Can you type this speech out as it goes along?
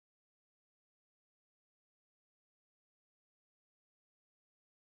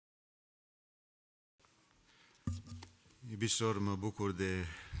Iubiților, mă bucur de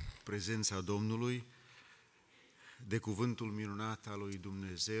prezența Domnului, de cuvântul minunat al lui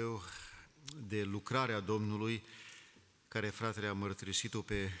Dumnezeu, de lucrarea Domnului, care fratele a mărturisit-o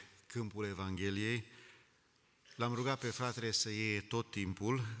pe câmpul Evangheliei. L-am rugat pe fratele să iei tot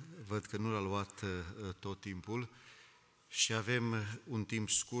timpul, văd că nu l-a luat tot timpul, și avem un timp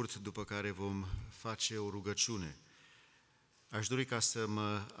scurt după care vom face o rugăciune. Aș dori ca să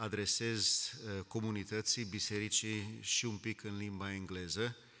mă adresez comunității, bisericii și un pic în limba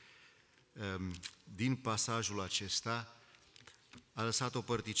engleză. Din pasajul acesta a lăsat o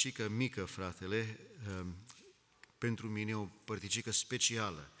părticică mică, fratele, pentru mine o părticică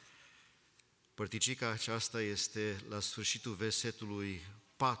specială. Părticica aceasta este la sfârșitul versetului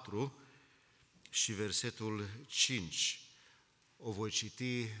 4 și versetul 5. O voi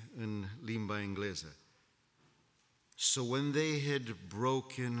citi în limba engleză. So when they had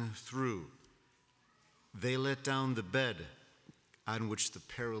broken through, they let down the bed on which the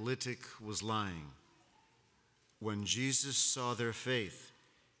paralytic was lying. When Jesus saw their faith,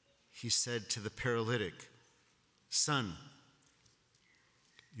 he said to the paralytic, "Son,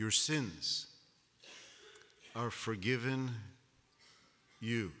 your sins are forgiven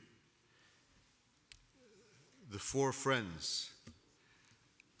you." The four friends,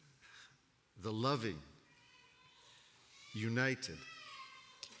 the loving, united,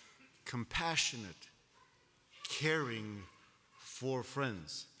 compassionate, caring four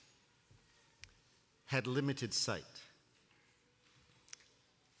friends had limited sight,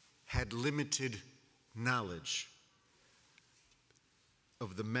 had limited knowledge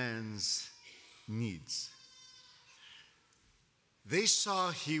of the man's needs. They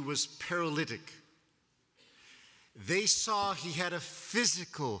saw he was paralytic. They saw he had a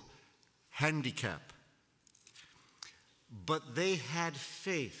physical handicap. But they had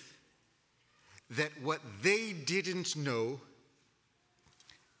faith that what they didn't know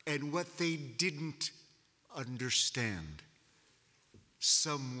and what they didn't understand,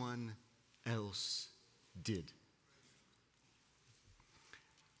 someone else did.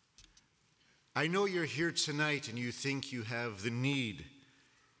 I know you're here tonight and you think you have the need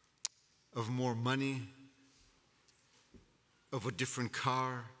of more money, of a different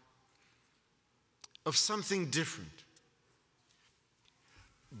car, of something different.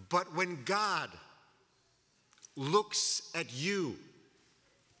 But when God looks at you,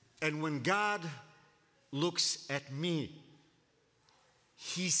 and when God looks at me,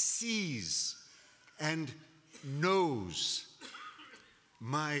 he sees and knows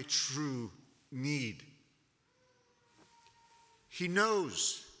my true need. He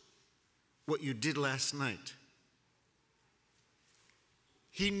knows what you did last night.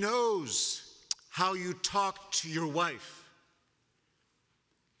 He knows how you talked to your wife.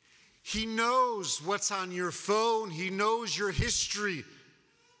 He knows what's on your phone. He knows your history,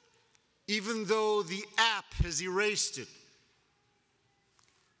 even though the app has erased it.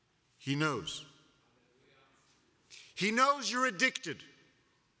 He knows. He knows you're addicted.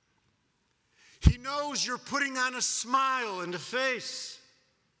 He knows you're putting on a smile and a face.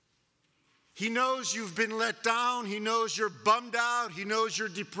 He knows you've been let down. He knows you're bummed out. He knows you're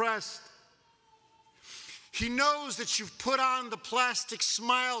depressed. He knows that you've put on the plastic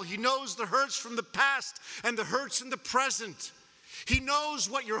smile. He knows the hurts from the past and the hurts in the present. He knows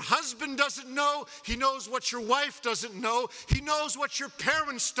what your husband doesn't know. He knows what your wife doesn't know. He knows what your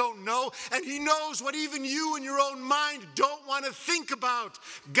parents don't know. And he knows what even you in your own mind don't want to think about.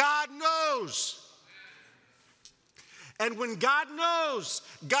 God knows. And when God knows,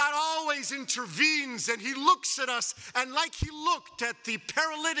 God always intervenes, and he looks at us, and like he looked at the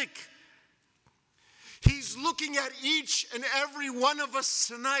paralytic, he's looking at each and every one of us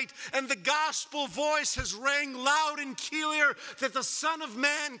tonight, and the gospel voice has rang loud and clear that the Son of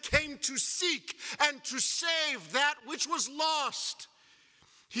Man came to seek and to save that which was lost.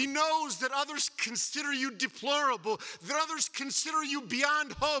 He knows that others consider you deplorable, that others consider you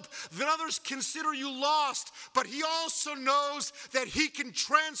beyond hope, that others consider you lost, but he also knows that he can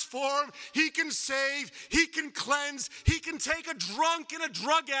transform, he can save, he can cleanse, he can take a drunk and a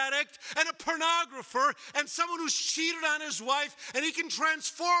drug addict and a pornographer and someone who's cheated on his wife, and he can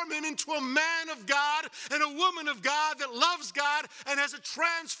transform him into a man of God and a woman of God that loves God and has a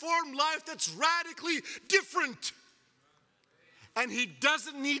transformed life that's radically different. And he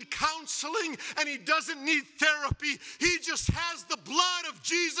doesn't need counseling, and he doesn't need therapy. He just has the blood of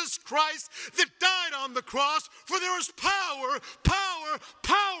Jesus Christ that died on the cross, for there is power, power,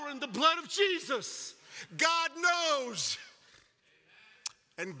 power in the blood of Jesus. God knows.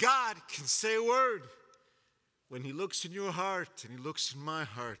 And God can say a word when he looks in your heart and he looks in my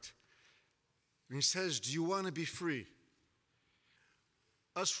heart. And he says, do you want to be free?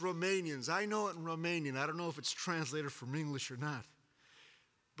 Us Romanians, I know it in Romanian. I don't know if it's translated from English or not.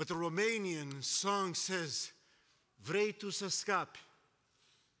 But the Romanian song says, vrei tu să scapi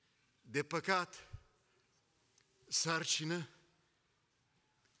de păcat, sarcină?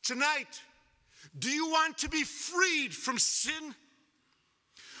 Tonight, do you want to be freed from sin?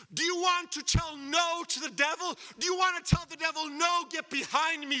 Do you want to tell no to the devil? Do you want to tell the devil, no, get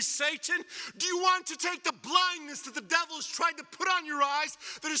behind me, Satan? Do you want to take the blindness that the devil has tried to put on your eyes,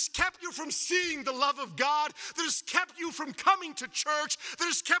 that has kept you from seeing the love of God, that has kept you from coming to church, that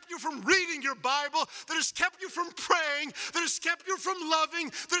has kept you from reading your Bible, that has kept you from praying, that has kept you from loving,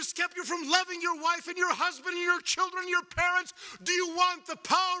 that has kept you from loving your wife and your husband and your children and your parents? Do you want the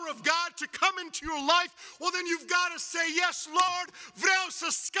power of God to come into your life? Well, then you've got to say, yes, Lord, vreau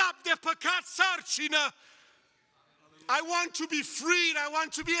să scap de păcat sarcină. I want to be freed. I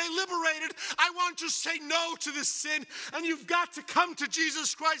want to be liberated. I want to say no to this sin. And you've got to come to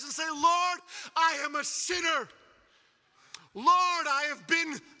Jesus Christ and say, Lord, I am a sinner. Lord, I have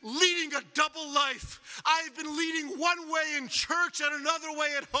been leading a double life. I have been leading one way in church and another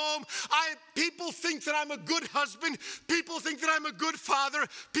way at home. People think that I'm a good husband. People think that I'm a good father.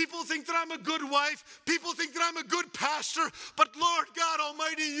 People think that I'm a good wife. People think that I'm a good pastor. But Lord God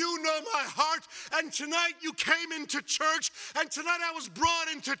Almighty, you know my heart. And tonight you came into church. And tonight I was brought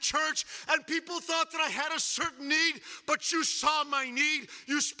into church. And people thought that I had a certain need. But you saw my need.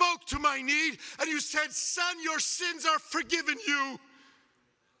 You spoke to my need. And you said, son, your sins are forgiven you.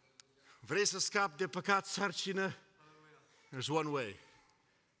 Vrei să scapi de păcat, sarcină? There's one way.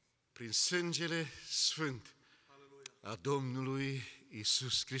 Prin sângele sfânt a Domnului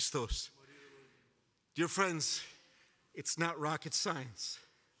Iisus Hristos. Dear friends, it's not rocket science.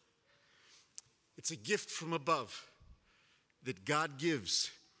 It's a gift from above that God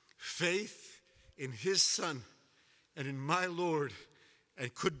gives. Faith in His Son and in my Lord,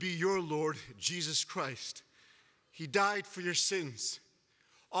 and could be your Lord, Jesus Christ. He died for your sins.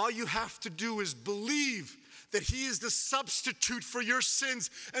 All you have to do is believe that He is the substitute for your sins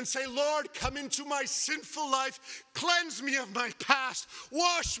and say, Lord, come into my sinful life, cleanse me of my past,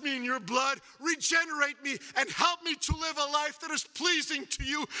 wash me in your blood, regenerate me, and help me to live a life that is pleasing to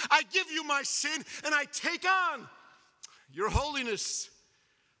you. I give you my sin, and I take on your holiness.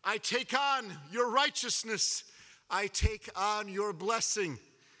 I take on your righteousness. I take on your blessing.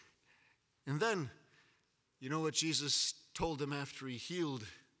 And then, you know what Jesus told him after He healed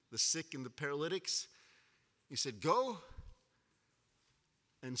the sick and the paralytics? He said, go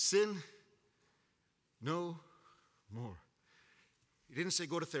and sin no more. He didn't say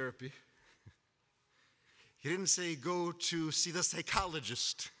go to therapy. He didn't say go to see the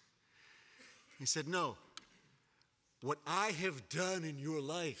psychologist. He said, no. What I have done in your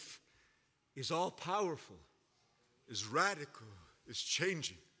life is all powerful, is radical, is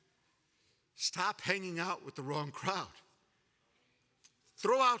changing. Stop hanging out with the wrong crowd.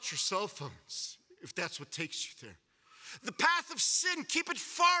 Throw out your cell phones if that's what takes you there. The path of sin, keep it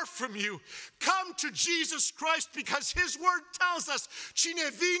far from you. Come to Jesus Christ because His word tells us, cine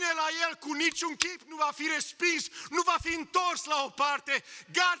vine la El cu niciun chip nu va fi respins, nu va fi întors la o parte.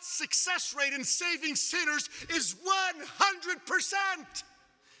 God's success rate in saving sinners is 100%.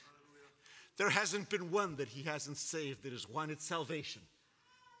 There hasn't been one that He hasn't saved that has wanted salvation.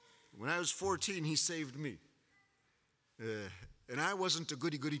 When I was 14, He saved me. And I wasn't a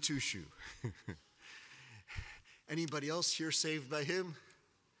goody-goody two-shoe. Anybody else here saved by Him?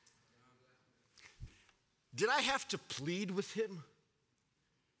 Did I have to plead with Him?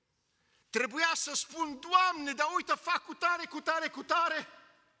 Trebuia să spun, Doamne, dar uite, fac cu tare, cu tare, cu tare.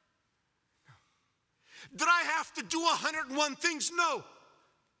 Did I have to do 101 things? No.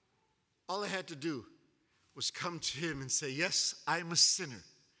 All I had to do was come to Him and say, yes, I'm a sinner.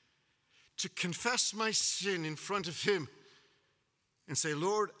 To confess my sin in front of Him and say,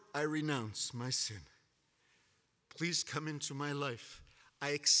 Lord, I renounce my sin. Please come into my life. I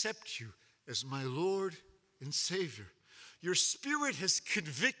accept you as my Lord and Savior. Your Spirit has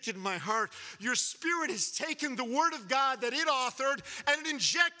convicted my heart. Your Spirit has taken the Word of God that it authored and it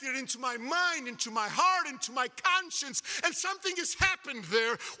injected it into my mind, into my heart, into my conscience. And something has happened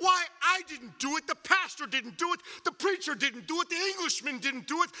there. Why? I didn't do it. The pastor didn't do it. The preacher didn't do it. The Englishman didn't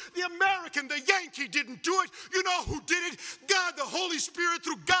do it. The American, the Yankee didn't do it. You know who did it? God, the Holy Spirit,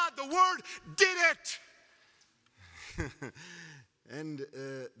 through God, the Word, did it. And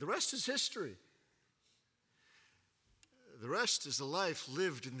the rest is history. The rest is a life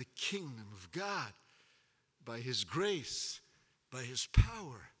lived in the kingdom of God by His grace, by His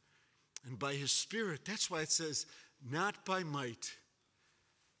power, and by His Spirit. That's why it says, not by might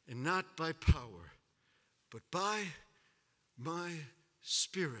and not by power, but by my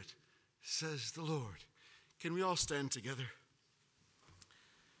Spirit, says the Lord. Can we all stand together?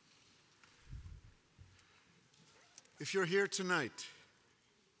 If you're here tonight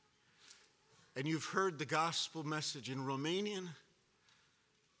and you've heard the gospel message in Romanian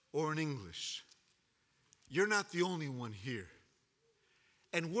or in English, you're not the only one here.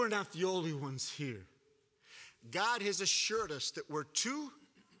 And we're not the only ones here. God has assured us that where 2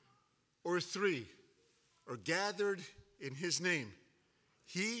 or 3 are gathered in his name,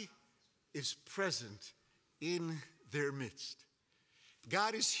 he is present in their midst.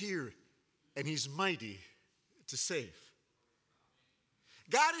 God is here and he's mighty to save.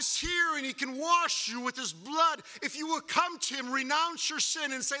 God is here and he can wash you with his blood. If you will come to him, renounce your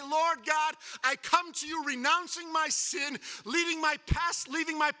sin and say, Lord God, I come to you renouncing my sin, leaving my past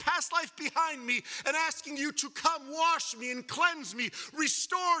life behind me, and asking you to come wash me and cleanse me,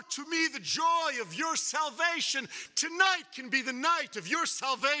 restore to me the joy of your salvation. Tonight can be the night of your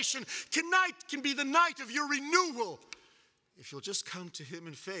salvation. Tonight can be the night of your renewal. If you'll just come to him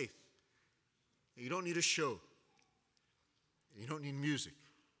in faith. You don't need a show. You don't need music.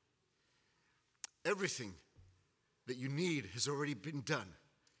 Everything that you need has already been done.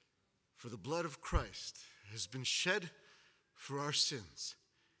 For the blood of Christ has been shed for our sins.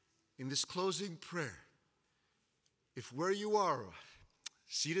 In this closing prayer, if where you are,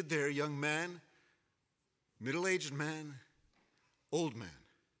 seated there, young man, middle-aged man, old man,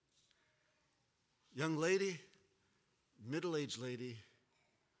 young lady, middle-aged lady,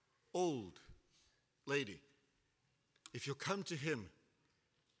 old lady, if you'll come to him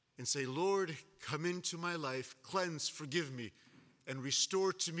and say, Lord, come into my life, cleanse, forgive me, and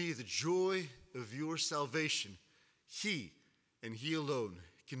restore to me the joy of your salvation, he and he alone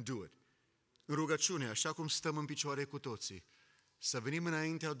can do it. În rugăciune, așa cum stăm în picioare cu toții, să venim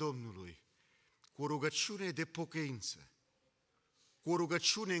înaintea Domnului cu o rugăciune de pocăință, cu o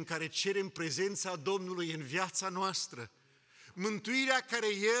rugăciune în care cerem prezența Domnului în viața noastră, mântuirea care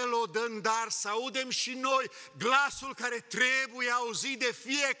El o dă în dar, să audem și noi glasul care trebuie auzit de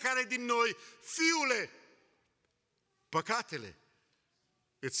fiecare din noi. Fiule, păcatele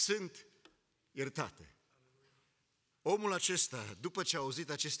îți sunt iertate. Omul acesta, după ce a auzit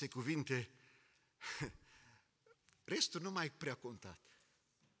aceste cuvinte, restul nu mai prea contat.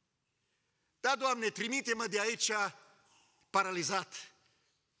 Da, Doamne, trimite-mă de aici paralizat.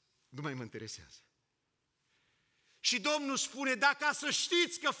 Nu mai mă interesează. Și Domnul spune, dacă să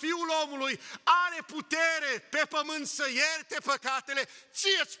știți că Fiul omului are putere pe pământ să ierte păcatele,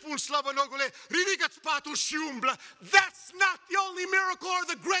 ție-ți spun, slăbănogule, ridică-ți patul și umblă. That's not the only miracle or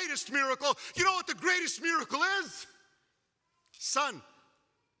the greatest miracle. You know what the greatest miracle is? Son,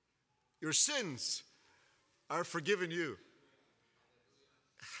 your sins are forgiven you.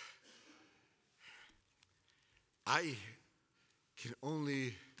 I can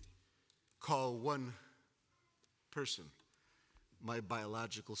only call one person my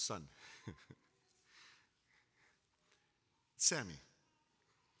biological son. Sammy.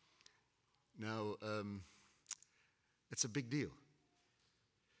 Now, it's a big deal.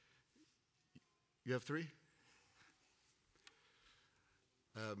 You have 3?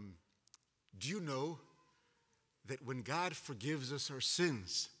 Do you know that when God forgives us our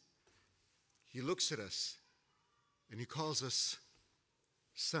sins, he looks at us and he calls us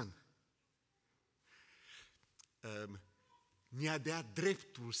son? Ne-a dat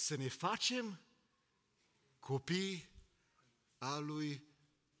dreptul să ne facem copii al lui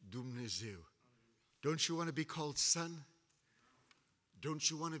Dumnezeu. Don't you want to be called son? Don't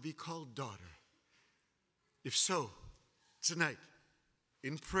you want to be called daughter? If so, tonight,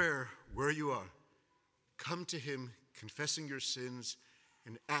 in prayer, where you are, come to him, confessing your sins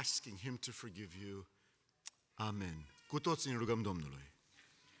and asking him to forgive you. Amen. Cu toții ne rugăm Domnului.